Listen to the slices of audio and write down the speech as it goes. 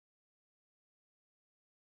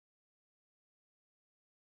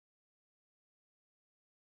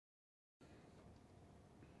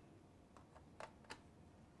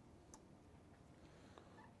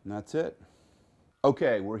And that's it.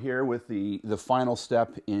 Okay, we're here with the final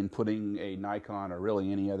step in putting a Nikon or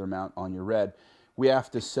really any other mount on your RED. We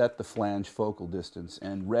have to set the flange focal distance,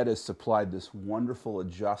 and RED has supplied this wonderful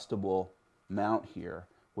adjustable mount here,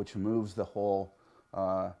 which moves the whole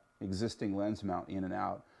existing lens mount in and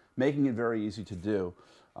out, making it very easy to do.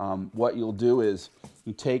 What you'll do is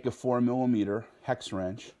you take a 4mm hex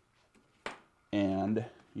wrench, and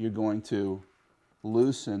you're going to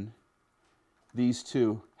loosen these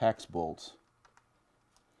two hex bolts.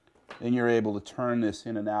 Then you're able to turn this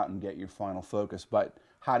in and out and get your final focus. But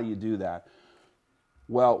how do you do that?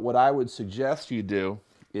 Well, what I would suggest you do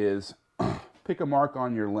is pick a mark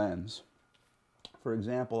on your lens. For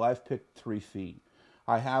example, I've picked 3 feet.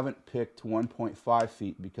 I haven't picked 1.5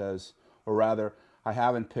 feet because, or rather, I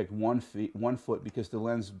haven't picked 1 foot because the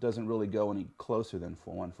lens doesn't really go any closer than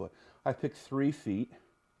 1 foot. I picked 3 feet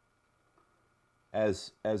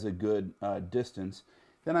as a good distance.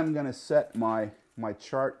 Then I'm going to set my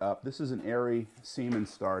chart up. This is an ARRI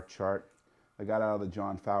Siemenstar chart I got out of the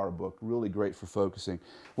John Fowler book. Really great for focusing.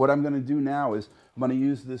 What I'm going to do now is I'm going to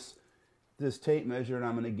use this tape measure, and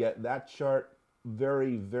I'm going to get that chart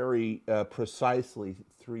very, very precisely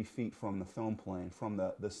 3 feet from the film plane, from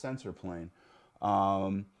the sensor plane.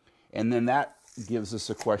 And then that gives us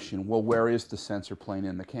a question, well, where is the sensor plane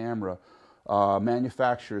in the camera?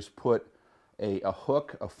 Manufacturers put a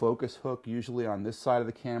hook, a focus hook, usually on this side of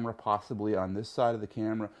the camera, possibly on this side of the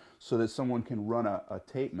camera, so that someone can run a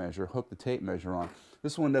tape measure, hook the tape measure on.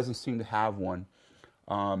 This one doesn't seem to have one.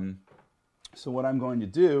 So what I'm going to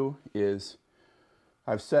do is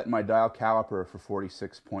I've set my dial caliper for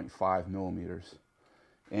 46.5 millimeters,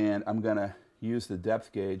 and I'm going to use the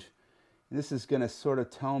depth gauge. And this is going to sort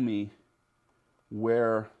of tell me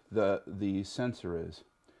where the sensor is.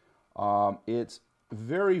 It's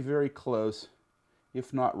very, very close,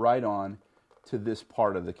 if not right on, to this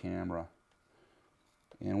part of the camera.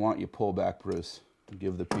 And why don't you pull back, Bruce, and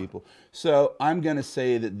give the people. So I'm going to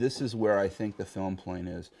say that this is where I think the film plane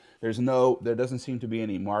is. There doesn't seem to be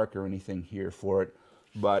any mark or anything here for it,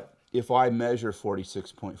 but if I measure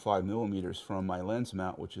 46.5 millimeters from my lens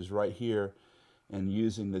mount, which is right here, and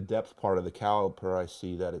using the depth part of the caliper, I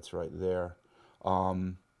see that it's right there.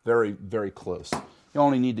 Very, very close. You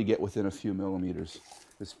only need to get within a few millimeters.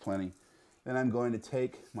 It's plenty. Then I'm going to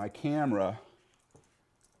take my camera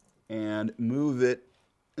and move it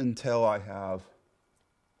until I have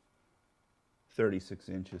 36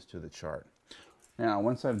 inches to the chart. Now,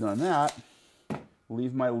 once I've done that,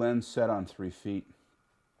 leave my lens set on 3 feet.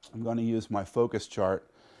 I'm going to use my focus chart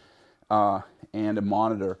and a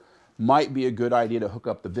monitor. Might be a good idea to hook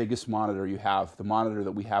up the biggest monitor you have. The monitor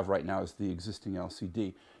that we have right now is the existing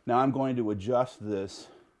LCD. Now I'm going to adjust this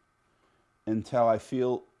until I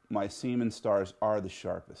feel my Siemensstars are the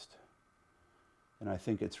sharpest. And I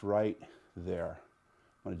think it's right there.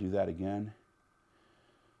 I'm going to do that again.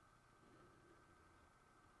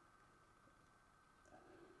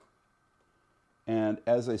 And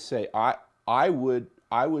as I say, I would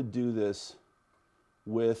do this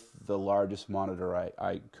with the largest monitor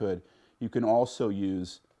I could. You can also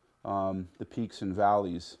use the peaks and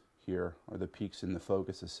valleys here, or the peaks in the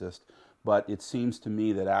focus assist, but it seems to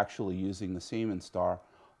me that actually using the Siemenstar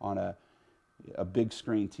on a big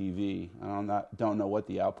screen TV, I don't know what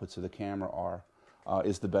the outputs of the camera are,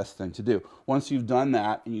 is the best thing to do. Once you've done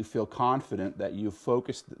that and you feel confident that you've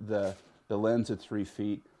focused the lens at 3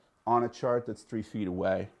 feet on a chart that's 3 feet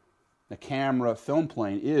away, the camera film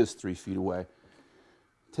plane is 3 feet away,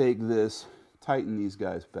 take this, tighten these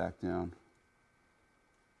guys back down.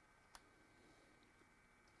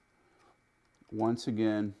 Once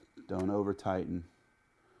again, don't over tighten.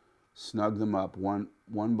 Snug them up one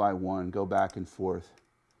by one, go back and forth,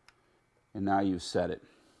 and now you've set it.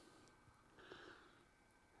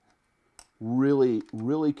 Really,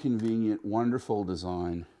 really convenient, wonderful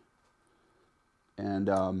design. And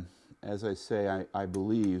as I say, I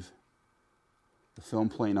believe the film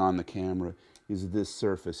plane on the camera is this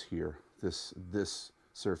surface here, this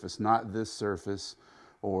surface, not this surface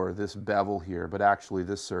or this bevel here, but actually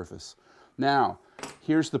this surface. Now,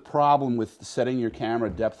 here's the problem with setting your camera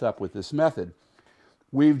depth up with this method.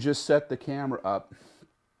 We've just set the camera up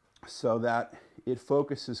so that it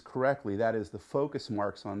focuses correctly. That is, the focus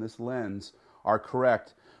marks on this lens are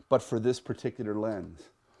correct, but for this particular lens.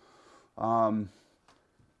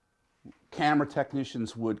 Camera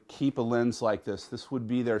technicians would keep a lens like this. This would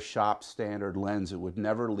be their shop standard lens. It would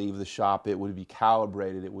never leave the shop. It would be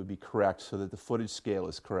calibrated. It would be correct so that the footage scale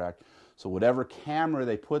is correct. So whatever camera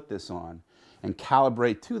they put this on and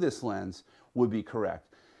calibrate to this lens would be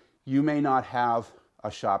correct. You may not have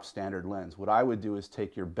a shop standard lens. What I would do is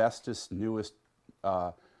take your bestest, newest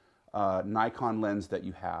Nikon lens that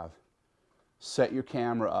you have. Set your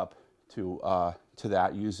camera up to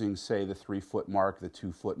that using, say, the 3-foot mark, the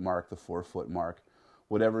 2-foot mark, the 4-foot mark,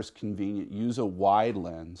 whatever's convenient. Use a wide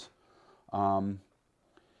lens.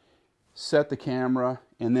 Set the camera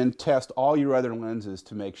and then test all your other lenses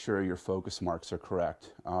to make sure your focus marks are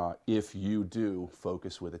correct. If you do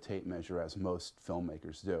focus with a tape measure, as most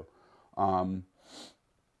filmmakers do.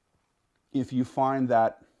 If you find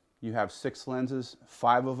that you have 6 lenses,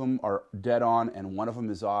 5 of them are dead on and 1 of them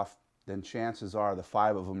is off, then chances are the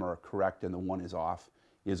 5 of them are correct and the 1 is off.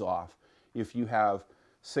 If you have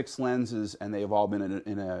 6 lenses and they've all been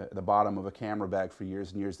in the bottom of a camera bag for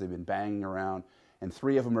years and years, they've been banging around, and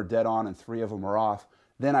 3 of them are dead on and 3 of them are off,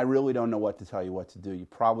 then I really don't know what to tell you what to do. You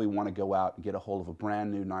probably want to go out and get a hold of a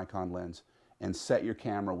brand new Nikon lens and set your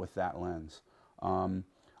camera with that lens.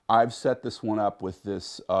 I've set this one up with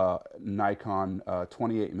this Nikon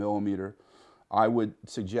 28mm. I would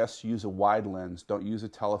suggest use a wide lens. Don't use a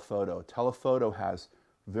telephoto. Telephoto has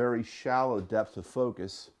very shallow depth of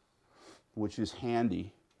focus, which is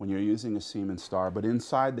handy when you're using a Siemens Star, but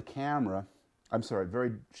inside the camera, I'm sorry,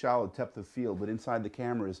 very shallow depth of field, but inside the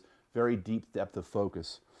camera is very deep depth of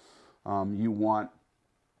focus. You want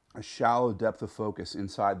a shallow depth of focus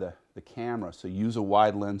inside the camera, so use a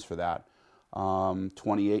wide lens for that.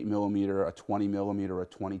 28mm, a 20mm, a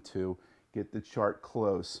 22. Get the chart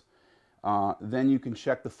close. Then you can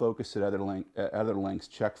check the focus at other lengths.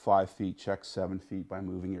 Check 5 feet, check 7 feet by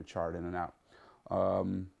moving your chart in and out.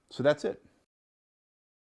 So that's it.